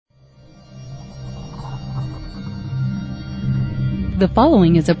The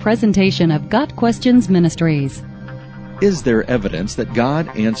following is a presentation of Got Questions Ministries. Is there evidence that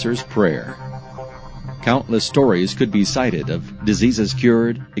God answers prayer? Countless stories could be cited of diseases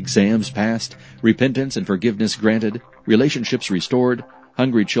cured, exams passed, repentance and forgiveness granted, relationships restored,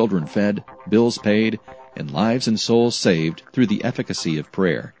 hungry children fed, bills paid, and lives and souls saved through the efficacy of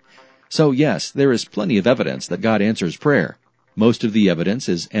prayer. So yes, there is plenty of evidence that God answers prayer. Most of the evidence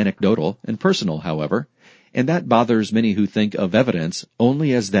is anecdotal and personal, however, and that bothers many who think of evidence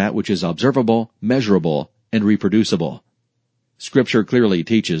only as that which is observable, measurable, and reproducible. Scripture clearly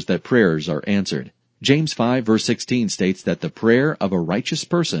teaches that prayers are answered. James 5 verse 16 states that the prayer of a righteous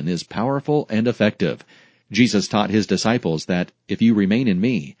person is powerful and effective. Jesus taught his disciples that, if you remain in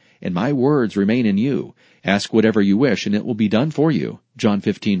me, and my words remain in you, ask whatever you wish and it will be done for you. John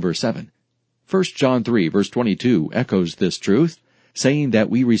 15 verse 7. 1 John 3 verse 22 echoes this truth, saying that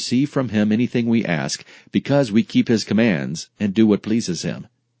we receive from him anything we ask because we keep his commands and do what pleases him.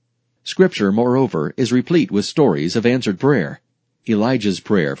 Scripture, moreover, is replete with stories of answered prayer. Elijah's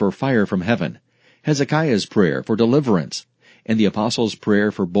prayer for fire from heaven, Hezekiah's prayer for deliverance, and the apostles'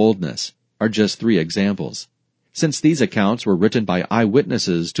 prayer for boldness are just three examples. Since these accounts were written by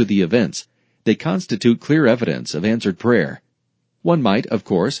eyewitnesses to the events, they constitute clear evidence of answered prayer. One might, of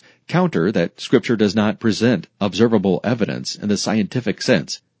course, counter that Scripture does not present observable evidence in the scientific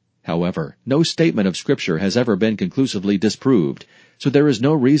sense. However, no statement of Scripture has ever been conclusively disproved, so there is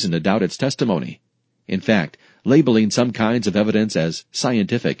no reason to doubt its testimony. In fact, labeling some kinds of evidence as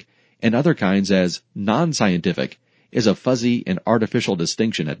scientific and other kinds as non-scientific is a fuzzy and artificial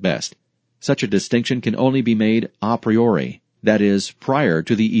distinction at best. Such a distinction can only be made a priori, that is, prior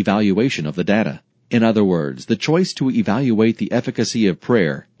to the evaluation of the data. In other words, the choice to evaluate the efficacy of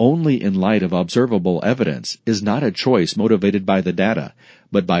prayer only in light of observable evidence is not a choice motivated by the data,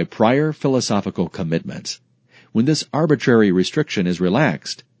 but by prior philosophical commitments. When this arbitrary restriction is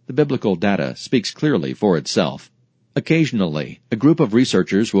relaxed, the biblical data speaks clearly for itself. Occasionally, a group of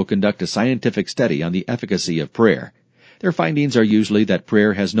researchers will conduct a scientific study on the efficacy of prayer. Their findings are usually that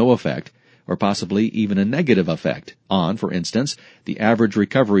prayer has no effect, or possibly even a negative effect on, for instance, the average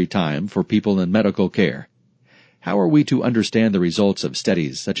recovery time for people in medical care. How are we to understand the results of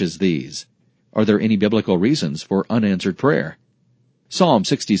studies such as these? Are there any biblical reasons for unanswered prayer? Psalm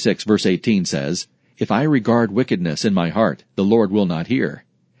 66 verse 18 says, "If I regard wickedness in my heart, the Lord will not hear."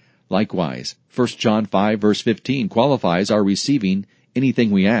 Likewise, 1 John 5 verse 15 qualifies our receiving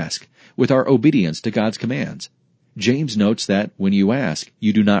anything we ask with our obedience to God's commands. James notes that when you ask,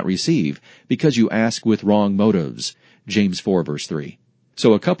 you do not receive, because you ask with wrong motives. James 4 verse 3.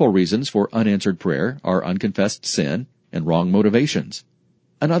 So a couple reasons for unanswered prayer are unconfessed sin and wrong motivations.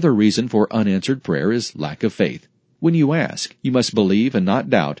 Another reason for unanswered prayer is lack of faith. When you ask, you must believe and not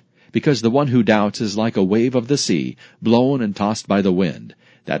doubt, because the one who doubts is like a wave of the sea, blown and tossed by the wind.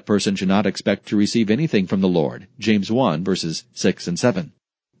 That person should not expect to receive anything from the Lord. James 1 verses 6 and 7.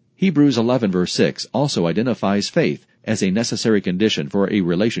 Hebrews 11 verse 6 also identifies faith as a necessary condition for a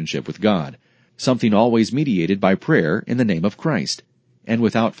relationship with God, something always mediated by prayer in the name of Christ. And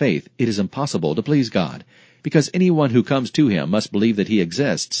without faith, it is impossible to please God, because anyone who comes to him must believe that he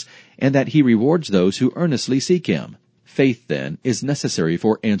exists, and that he rewards those who earnestly seek him. Faith, then, is necessary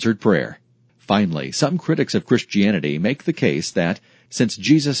for answered prayer. Finally, some critics of Christianity make the case that, since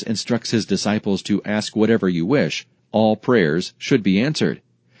Jesus instructs his disciples to ask whatever you wish, all prayers should be answered.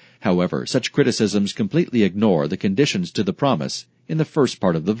 However, such criticisms completely ignore the conditions to the promise in the first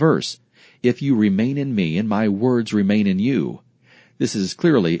part of the verse. If you remain in me and my words remain in you. This is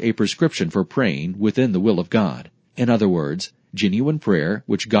clearly a prescription for praying within the will of God. In other words, genuine prayer,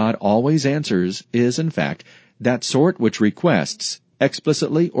 which God always answers, is, in fact, that sort which requests,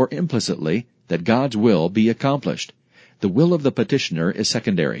 explicitly or implicitly, that God's will be accomplished. The will of the petitioner is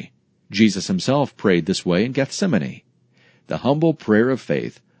secondary. Jesus himself prayed this way in Gethsemane. The humble prayer of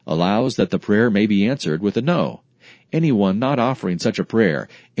faith allows that the prayer may be answered with a no. Anyone not offering such a prayer,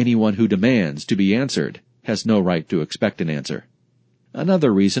 anyone who demands to be answered, has no right to expect an answer.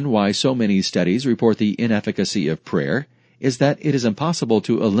 Another reason why so many studies report the inefficacy of prayer is that it is impossible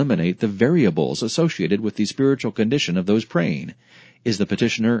to eliminate the variables associated with the spiritual condition of those praying. Is the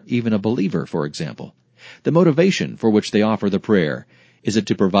petitioner even a believer, for example? The motivation for which they offer the prayer, is it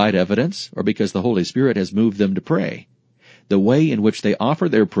to provide evidence or because the Holy Spirit has moved them to pray? The way in which they offer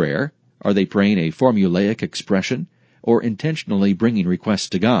their prayer, are they praying a formulaic expression or intentionally bringing requests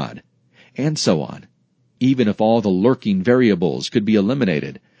to God? And so on. Even if all the lurking variables could be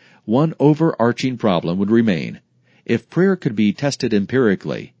eliminated, one overarching problem would remain. If prayer could be tested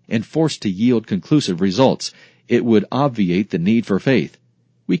empirically and forced to yield conclusive results, it would obviate the need for faith.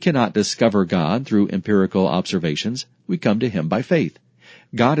 We cannot discover God through empirical observations. We come to Him by faith.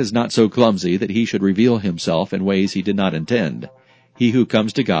 God is not so clumsy that He should reveal Himself in ways He did not intend. He who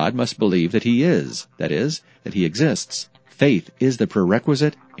comes to God must believe that He is, that is, that He exists. Faith is the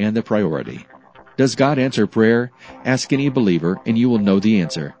prerequisite and the priority. Does God answer prayer? Ask any believer and you will know the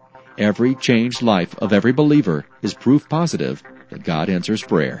answer. Every changed life of every believer is proof positive that God answers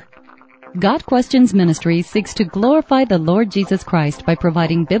prayer. God Questions Ministry seeks to glorify the Lord Jesus Christ by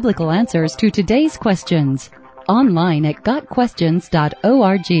providing biblical answers to today's questions. Online at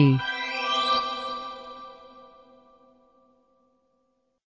gotquestions.org.